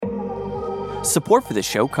Support for this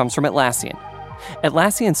show comes from Atlassian.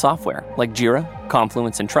 Atlassian software, like Jira,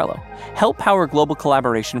 Confluence, and Trello, help power global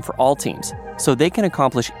collaboration for all teams so they can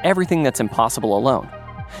accomplish everything that's impossible alone.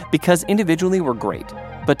 Because individually we're great,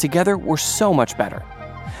 but together we're so much better.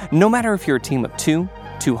 No matter if you're a team of 2,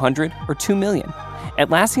 200, or 2 million,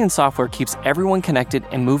 Atlassian software keeps everyone connected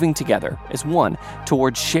and moving together as one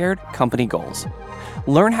towards shared company goals.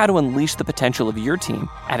 Learn how to unleash the potential of your team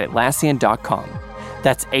at Atlassian.com.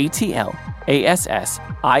 That's Atlassian.com.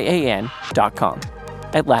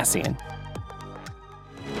 Atlassian.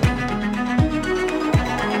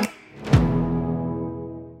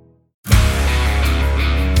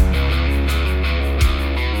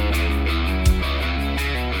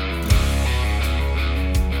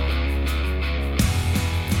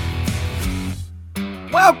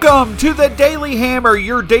 Welcome to the Daily Hammer,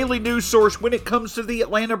 your daily news source when it comes to the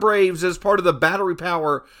Atlanta Braves as part of the Battery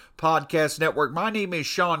Power Podcast Network. My name is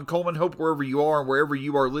Sean Coleman. Hope wherever you are and wherever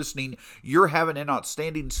you are listening, you're having an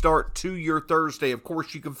outstanding start to your Thursday. Of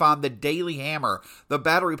course, you can find the Daily Hammer, the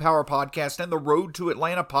Battery Power Podcast, and the Road to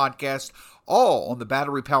Atlanta Podcast all on the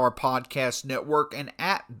Battery Power Podcast Network and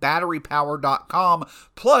at batterypower.com,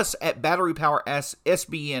 plus at Battery Power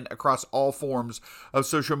SBN across all forms of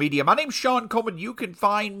social media. My name's Sean Coleman. You can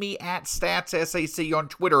find me at StatsSAC on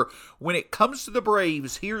Twitter. When it comes to the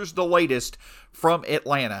Braves, here's the latest from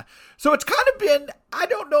Atlanta. So it's kind of been, I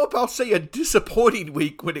don't know if I'll say a disappointing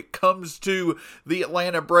week when it comes to the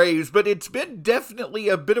Atlanta Braves, but it's been definitely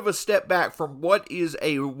a bit of a step back from what was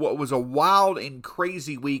a wild and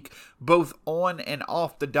crazy week, both on and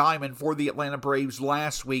off the diamond for the Atlanta Braves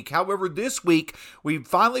last week. However, this week, we've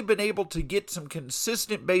finally been able to get some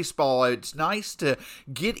consistent baseball. It's nice to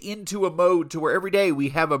get into a mode to where every day we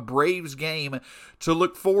have a Braves game to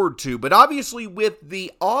look forward to. But obviously, with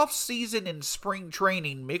the off-season and spring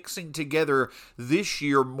training mixing together this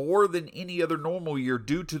year more than any other normal year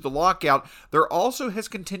due to the lockout, there also has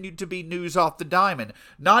continued to be news off the diamond.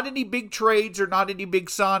 Not any big trades or not any big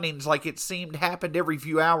signings like it seemed happened every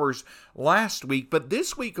few hours last week, but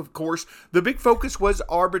this week, of course, the big focus was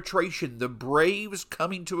arbitration. The Braves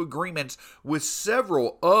coming to agreements with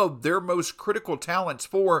several of their most critical talents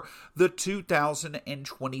for the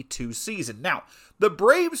 2022 season. Now, the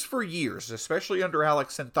Braves for years, especially under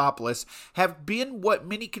Alex Anthopoulos, have been what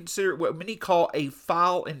many call a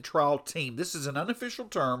file and trial team. This is an unofficial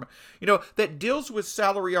term, that deals with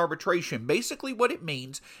salary arbitration. Basically what it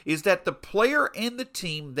means is that the player and the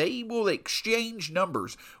team, they will exchange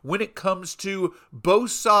numbers when it comes to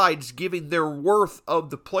both sides giving their worth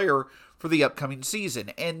of the player for the upcoming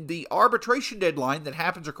season. And the arbitration deadline that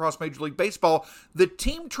happens across Major League Baseball, the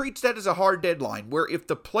team treats that as a hard deadline, where if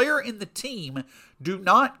the player and the team do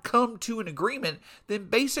not come to an agreement, then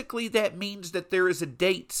basically that means that there is a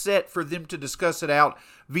date set for them to discuss it out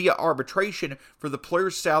via arbitration for the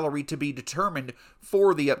player's salary to be determined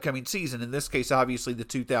for the upcoming season. In this case, obviously the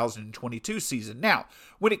 2022 season. Now,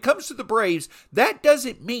 when it comes to the Braves, that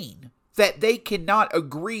doesn't mean that they cannot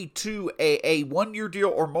agree to a one-year deal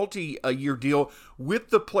or multi-year deal with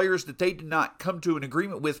the players that they did not come to an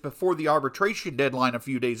agreement with before the arbitration deadline a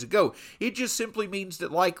few days ago. It just simply means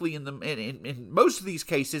that likely in most of these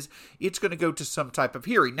cases, it's going to go to some type of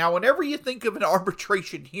hearing. Now, whenever you think of an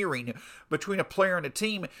arbitration hearing between a player and a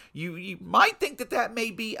team, you might think that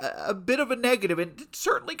may be a bit of a negative, and it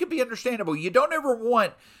certainly could be understandable. You don't ever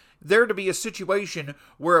want there to be a situation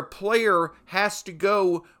where a player has to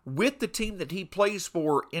go with the team that he plays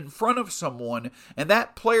for in front of someone, and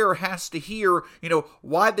that player has to hear,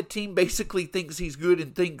 why the team basically thinks he's good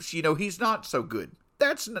and thinks, he's not so good.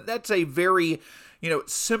 That's a very,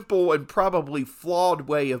 simple and probably flawed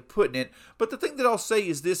way of putting it. But the thing that I'll say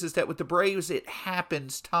is this, is that with the Braves, it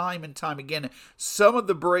happens time and time again. Some of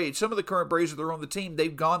the current Braves that are on the team,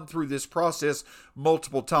 they've gone through this process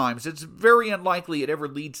multiple times. It's very unlikely it ever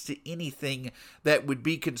leads to anything that would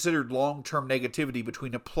be considered long-term negativity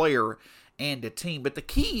between a player and a team. But the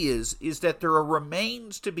key is that there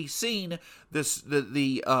remains to be seen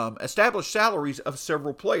the established salaries of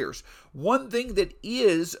several players. One thing that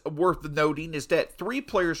is worth noting is that 3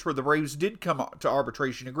 players for the Braves did come to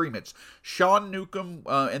arbitration agreements. Sean Newcomb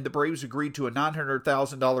and the Braves agreed to a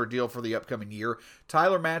 $900,000 deal for the upcoming year.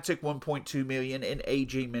 Tyler Matzek, $1.2 million, and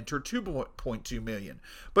A.J. Minter, $2.2 million.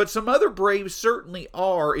 But some other Braves certainly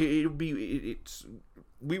are.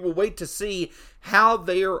 We will wait to see how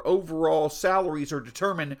their overall salaries are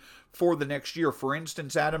determined for the next year. For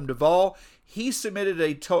instance, Adam Duvall, he submitted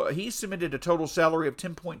a total salary of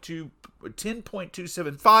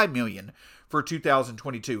 $10.275 million for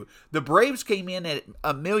 2022. The Braves came in at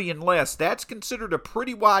 $1 million less. That's considered a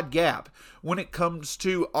pretty wide gap when it comes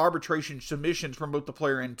to arbitration submissions from both the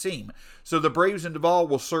player and team. So the Braves and Duvall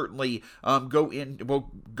will certainly go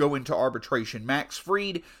into arbitration. Max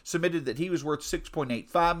Fried submitted that he was worth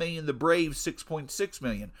 $6.85 million. The Braves $6.6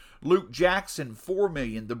 million. Luke Jackson $4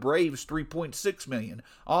 million. The Braves $3.6 million.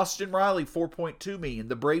 Austin Riley $4.2 million.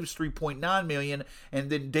 The Braves $3.9 million. And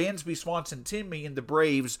then Dansby Swanson $10 million. The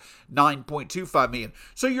Braves $9.25 million.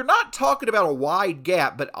 So you're not talking about a wide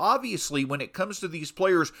gap, but obviously when it comes to these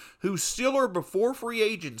players who still are before free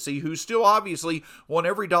agency, who still obviously want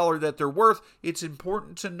every dollar that they're worth, it's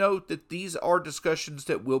important to note that these are discussions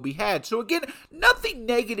that will be had. So again, nothing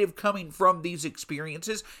negative coming from these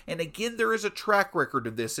experiences. And again, there is a track record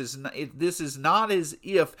of this. This is not as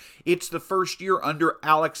if it's the first year under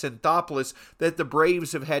Alex Anthopoulos that the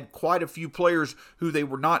Braves have had quite a few players who they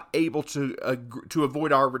were not able to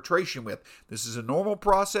avoid arbitration with. This is a normal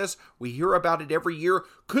process. We hear about it every year.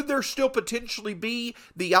 Could there still potentially be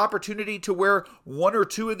the opportunity to where one or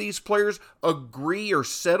two of these players agree or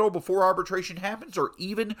settle before arbitration happens, or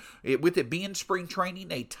even with it being spring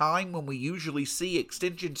training, a time when we usually see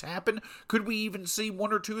extensions happen? Could we even see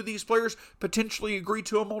one or two of these players potentially agree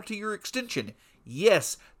to a multi-year extension?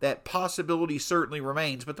 Yes, that possibility certainly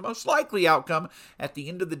remains, but the most likely outcome at the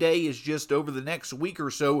end of the day is just over the next week or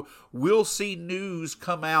so, we'll see news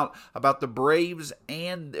come out about the Braves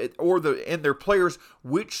and their players,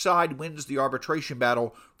 which side wins the arbitration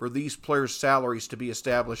battle for these players' salaries to be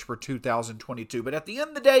established for 2022. But at the end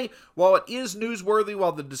of the day, while it is newsworthy,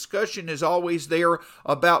 while the discussion is always there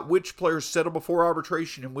about which players settle before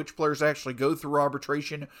arbitration and which players actually go through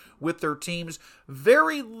arbitration with their teams,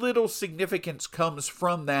 very little significance comes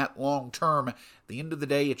from that long term. At the end of the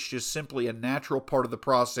day, it's just simply a natural part of the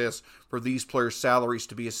process for these players' salaries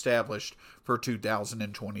to be established for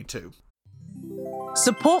 2022.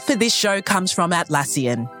 Support for this show comes from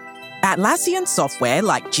Atlassian. Atlassian software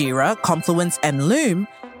like Jira, Confluence, and Loom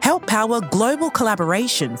help power global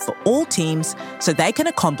collaboration for all teams so they can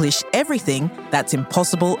accomplish everything that's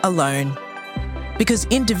impossible alone. Because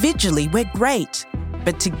individually we're great,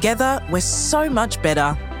 but together we're so much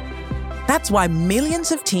better. That's why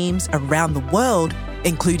millions of teams around the world,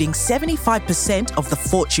 including 75% of the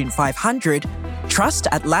Fortune 500, trust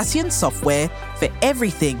Atlassian software for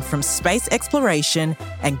everything from space exploration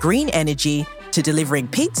and green energy to delivering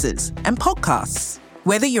pizzas and podcasts.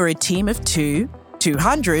 Whether you're a team of 2,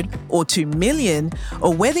 200, or 2 million,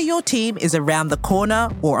 or whether your team is around the corner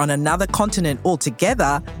or on another continent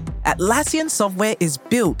altogether, Atlassian software is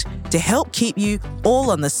built to help keep you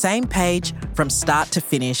all on the same page from start to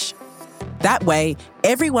finish. That way,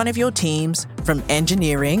 every one of your teams, from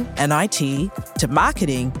engineering and IT to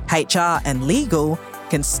marketing, HR, and legal,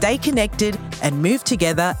 can stay connected and move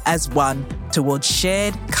together as one towards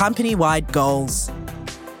shared company-wide goals.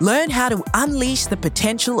 Learn how to unleash the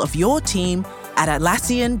potential of your team at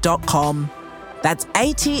Atlassian.com. That's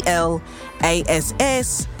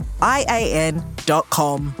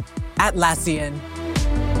Atlassian.com. Atlassian.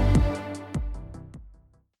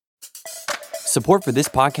 Support for this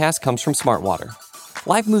podcast comes from Smartwater.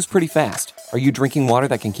 Life moves pretty fast. Are you drinking water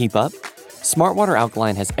that can keep up? Smartwater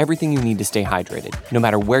Alkaline has everything you need to stay hydrated, no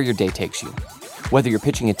matter where your day takes you. Whether you're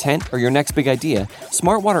pitching a tent or your next big idea,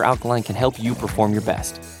 Smartwater Alkaline can help you perform your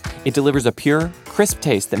best. It delivers a pure, crisp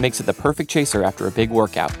taste that makes it the perfect chaser after a big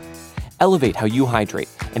workout. Elevate how you hydrate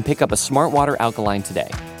and pick up a Smartwater Alkaline today.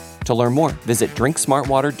 To learn more, visit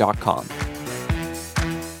drinksmartwater.com.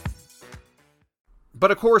 But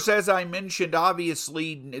of course, as I mentioned,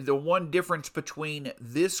 obviously, the one difference between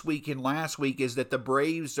this week and last week is that the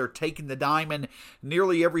Braves are taking the diamond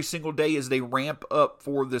nearly every single day as they ramp up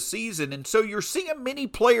for the season. And so you're seeing many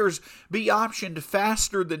players be optioned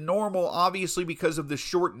faster than normal, obviously because of the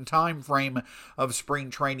shortened time frame of spring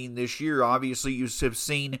training this year. Obviously, you have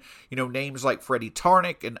seen, names like Freddie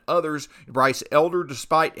Tarnick and others. Bryce Elder,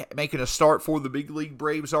 despite making a start for the big league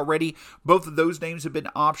Braves already, both of those names have been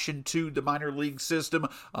optioned to the minor league system.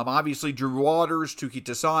 Obviously, Drew Waters, Touki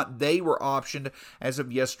Toussaint, they were optioned as of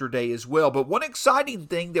yesterday as well. But one exciting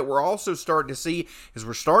thing that we're also starting to see is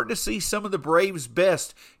we're starting to see some of the Braves'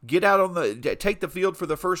 best get out take the field for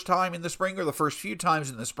the first time in the spring or the first few times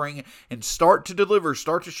in the spring and start to deliver,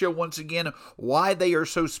 start to show once again why they are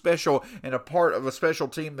so special and a part of a special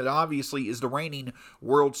team that obviously is the reigning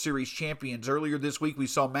World Series champions. Earlier this week, we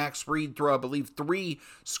saw Max Fried throw, I believe, 3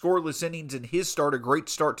 scoreless innings in his start, a great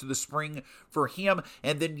start to the spring for him. him.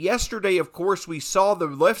 And then yesterday, of course, we saw the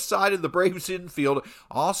left side of the Braves infield,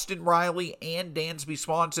 Austin Riley and Dansby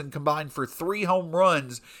Swanson combined for 3 home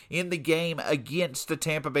runs in the game against the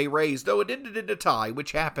Tampa Bay Rays, though it ended in a tie,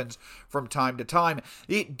 which happens from time to time.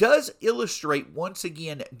 It does illustrate once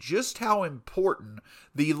again just how important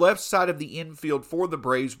the left side of the infield for the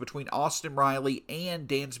Braves between Austin Riley and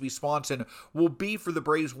Dansby Swanson will be for the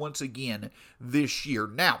Braves once again this year.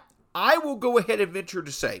 Now, I will go ahead and venture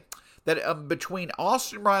to say that between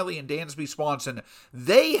Austin Riley and Dansby Swanson,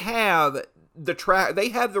 they have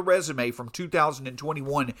the resume from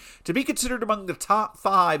 2021 to be considered among the top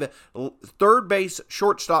 5 third base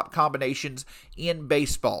shortstop combinations in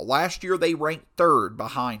baseball. Last year they ranked 3rd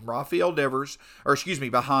behind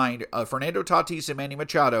behind Fernando Tatis and Manny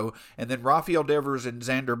Machado, and then Rafael Devers and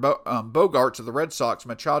Xander Bogaerts of the Red Sox,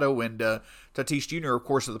 Machado and Tatis Jr., of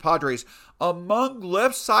course, of the Padres. Among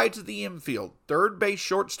left sides of the infield, third base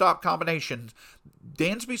shortstop combinations,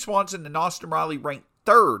 Dansby Swanson and Austin Riley ranked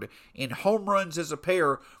 3rd in home runs as a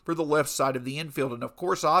pair for the left side of the infield. And of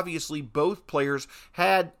course, obviously, both players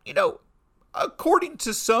had, according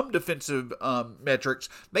to some defensive metrics,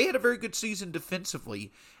 they had a very good season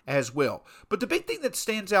defensively as well. But the big thing that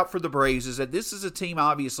stands out for the Braves is that this is a team,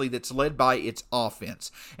 obviously, that's led by its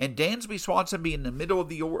offense. And Dansby Swanson being in the middle of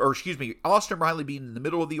the order, Austin Riley being in the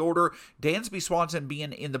middle of the order, Dansby Swanson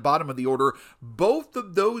being in the bottom of the order, both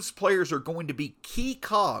of those players are going to be key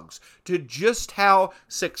cogs to just how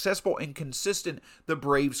successful and consistent the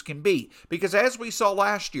Braves can be. Because as we saw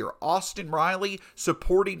last year, Austin Riley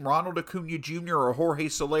supporting Ronald Acuna Jr. or Jorge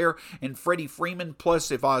Soler and Freddie Freeman, plus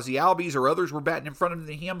if Ozzie Albies or others were batting in front of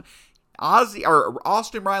him,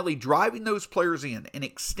 Austin Riley driving those players in and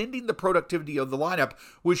extending the productivity of the lineup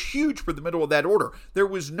was huge for the middle of that order. There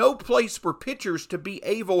was no place for pitchers to be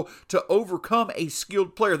able to overcome a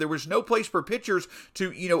skilled player. There was no place for pitchers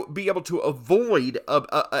to, be able to avoid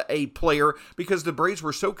a player because the Braves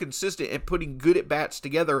were so consistent at putting good at-bats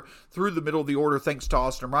together through the middle of the order thanks to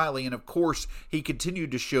Austin Riley. And of course, he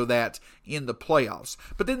continued to show that in the playoffs.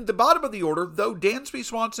 But then the bottom of the order, though Dansby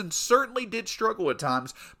Swanson certainly did struggle at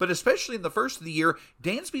times, but especially in the first of the year,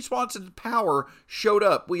 Dansby Swanson's power showed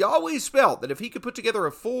up. We always felt that if he could put together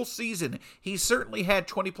a full season, he certainly had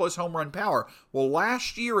 20-plus home run power. Well,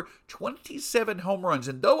 last year, 27 home runs.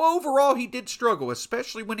 And though overall he did struggle,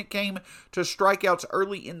 especially when it came to strikeouts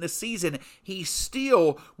early in the season, he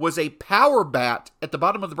still was a power bat at the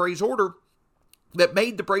bottom of the Braves order that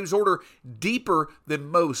made the Braves order deeper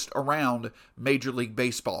than most around Major League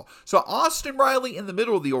Baseball. So Austin Riley in the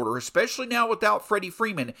middle of the order, especially now without Freddie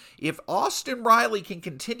Freeman, if Austin Riley can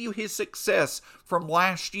continue his success from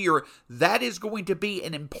last year, that is going to be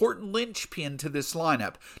an important linchpin to this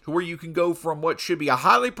lineup, to where you can go from what should be a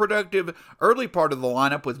highly productive early part of the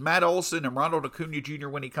lineup with Matt Olson and Ronald Acuna Jr.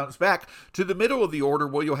 when he comes back, to the middle of the order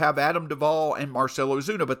where you'll have Adam Duvall and Marcell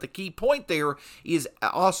Ozuna. But the key point there is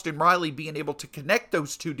Austin Riley being able to connect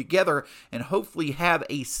those two together and hopefully have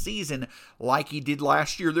a season like he did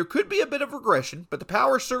last year. There could be a bit of regression, but the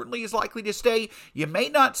power certainly is likely to stay. You may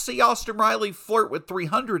not see Austin Riley flirt with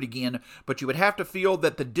 300 again, but you would have to feel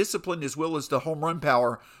that the discipline as well as the home run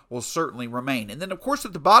power will certainly remain. And then, of course,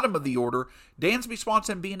 at the bottom of the order, Dansby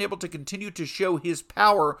Swanson being able to continue to show his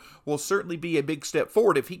power will certainly be a big step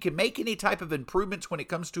forward. If he can make any type of improvements when it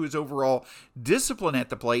comes to his overall discipline at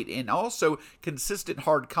the plate and also consistent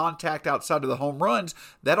hard contact outside of the home runs,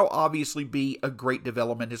 that'll obviously be a great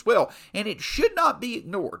development as well. And it should not be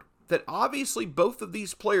ignored that obviously both of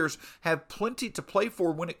these players have plenty to play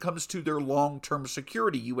for when it comes to their long-term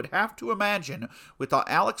security. You would have to imagine with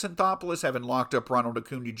Alex Anthopoulos having locked up Ronald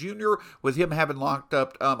Acuna Jr., with him having locked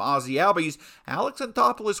up Ozzie Albies, Alex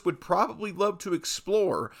Anthopoulos would probably love to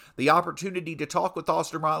explore the opportunity to talk with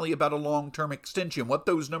Austin Riley about a long-term extension. What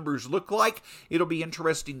those numbers look like, it'll be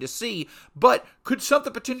interesting to see. But could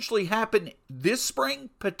something potentially happen this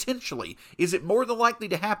spring? Potentially. Is it more than likely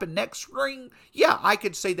to happen next spring? Yeah, I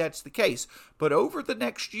could say that's the case. But over the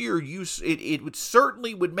next year, it would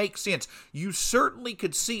certainly make sense. You certainly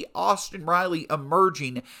could see Austin Riley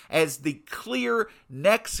emerging as the clear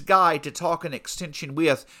next guy to talk an extension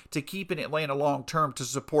with to keep in Atlanta long term to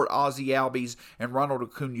support Ozzie Albies and Ronald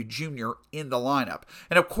Acuna Jr. in the lineup.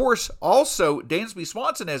 And of course, also, Dansby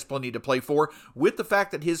Swanson has plenty to play for with the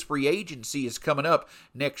fact that his free agency is coming up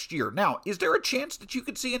next year. Now, is there a chance that you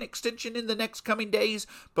could see an extension in the next coming days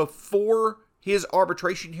before his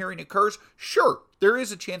arbitration hearing occurs? Sure, There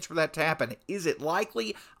is a chance for that to happen. Is it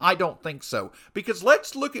likely? I don't think so. Because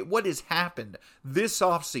let's look at what has happened this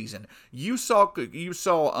offseason. You saw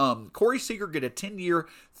Corey Seager get a 10-year,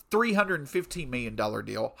 $315 million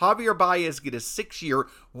deal. Javier Baez get a 6-year,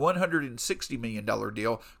 $160 million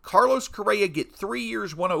deal. Carlos Correa get 3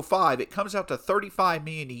 years, $105. It comes out to $35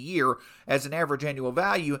 million a year as an average annual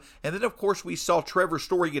value. And then, of course, we saw Trevor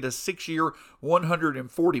Story get a 6-year,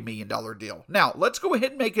 $140 million deal. Now, let's go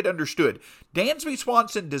ahead and make it understood. Dansby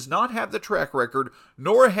Swanson does not have the track record,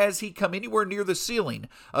 nor has he come anywhere near the ceiling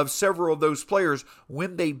of several of those players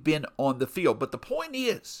when they've been on the field. But the point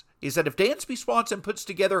is that if Dansby Swanson puts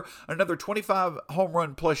together another 25 home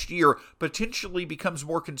run plus year, potentially becomes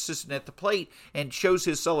more consistent at the plate, and shows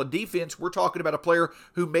his solid defense, we're talking about a player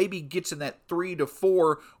who maybe gets in that 3 to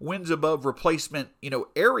 4 wins above replacement,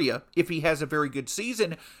 area if he has a very good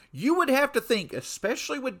season. You would have to think,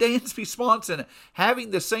 especially with Dansby Swanson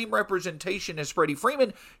having the same representation as Freddie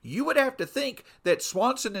Freeman, you would have to think that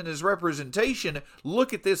Swanson and his representation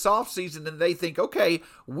look at this offseason and they think, okay,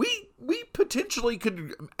 we potentially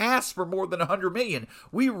could ask for more than $100 million.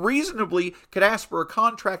 We reasonably could ask for a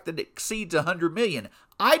contract that exceeds $100 million.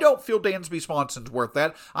 I don't feel Dansby Swanson's worth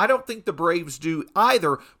that. I don't think the Braves do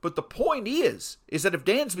either. But the point is that if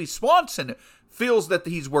Dansby Swanson feels that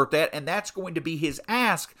he's worth that, and that's going to be his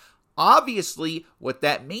ask, obviously what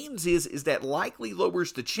that means is that likely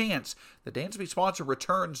lowers the chance that Dansby Swanson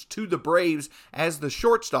returns to the Braves as the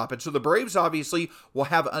shortstop. And so the Braves obviously will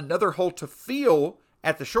have another hole to fill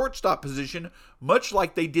at the shortstop position, much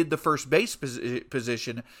like they did the first base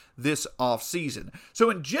position this offseason. So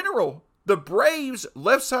in general, the Braves'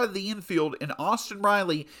 left side of the infield in Austin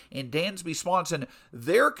Riley and Dansby Swanson,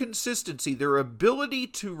 their consistency, their ability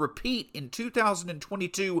to repeat in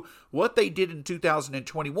 2022 what they did in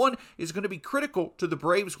 2021 is going to be critical to the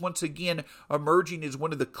Braves once again emerging as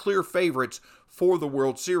one of the clear favorites for the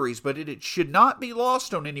World Series. But it should not be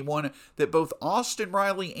lost on anyone that both Austin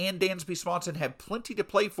Riley and Dansby Swanson have plenty to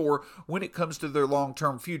play for when it comes to their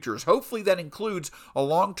long-term futures. Hopefully that includes a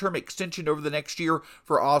long-term extension over the next year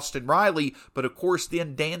for Austin Riley, but of course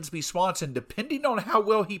then Dansby Swanson, depending on how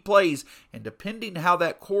well he plays and depending how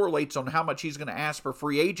that correlates on how much he's going to ask for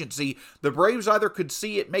free agency, the Braves either could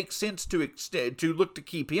see it makes sense to look to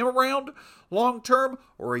keep him around long term,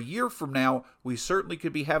 or a year from now, we certainly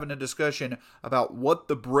could be having a discussion about what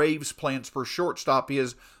the Braves' plans for shortstop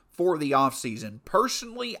is for the offseason.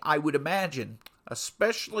 Personally, I would imagine,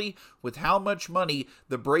 especially with how much money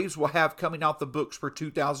the Braves will have coming out the books for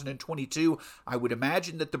 2022, I would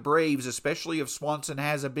imagine that the Braves, especially if Swanson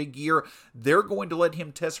has a big year, they're going to let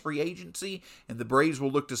him test free agency, and the Braves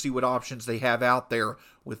will look to see what options they have out there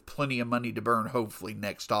with plenty of money to burn, hopefully,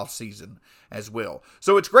 next offseason as well.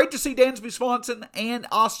 So it's great to see Dansby Swanson and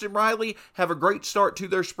Austin Riley have a great start to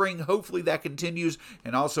their spring. Hopefully that continues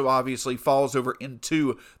and also obviously falls over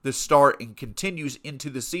into the start and continues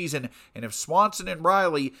into the season. And if Swanson and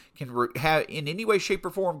Riley can have in any way, shape,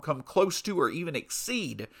 or form come close to or even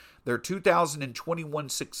exceed their 2021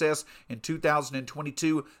 success in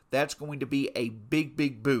 2022, that's going to be a big,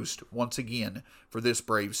 big boost once again for this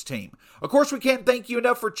Braves team. Of course, we can't thank you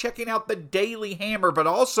enough for checking out the Daily Hammer, but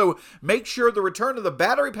also make sure the return of the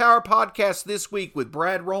Battery Power podcast this week with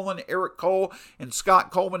Brad Rowland, Eric Cole, and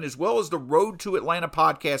Scott Coleman, as well as the Road to Atlanta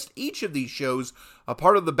podcast. Each of these shows a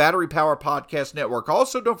part of the Battery Power Podcast Network.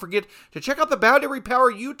 Also, don't forget to check out the Battery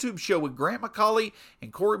Power YouTube show with Grant McCauley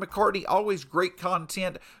and Corey McCartney. Always great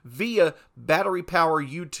content via Battery Power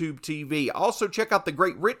YouTube TV. Also, check out the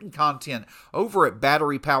great written content over at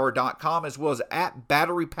batterypower.com as well as at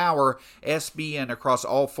Battery Power SBN across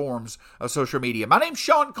all forms of social media. My name's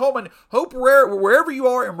Sean Coleman. Hope wherever you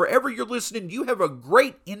are and wherever you're listening, you have a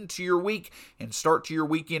great end to your week and start to your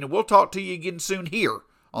weekend. And we'll talk to you again soon here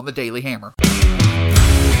on the Daily Hammer.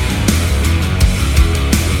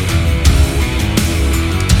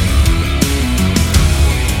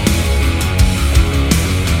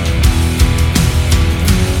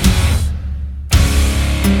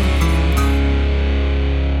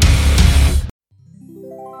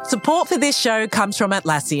 Support for this show comes from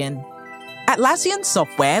Atlassian. Atlassian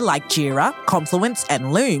software like Jira, Confluence,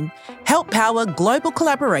 and Loom help power global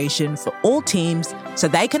collaboration for all teams so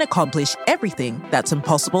they can accomplish everything that's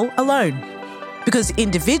impossible alone. Because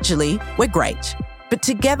individually, we're great, but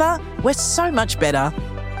together, we're so much better.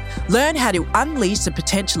 Learn how to unleash the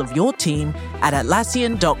potential of your team at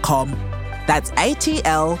Atlassian.com. That's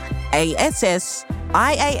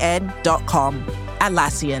Atlassian.com.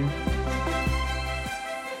 Atlassian.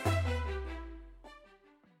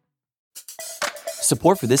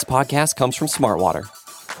 Support for this podcast comes from Smartwater.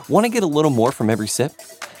 Want to get a little more from every sip?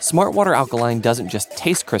 Smart Water Alkaline doesn't just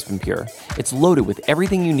taste crisp and pure, it's loaded with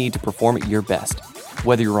everything you need to perform at your best,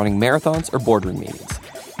 whether you're running marathons or boardroom meetings.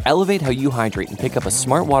 Elevate how you hydrate and pick up a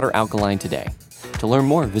Smart Water Alkaline today. To learn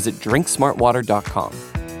more, visit drinksmartwater.com.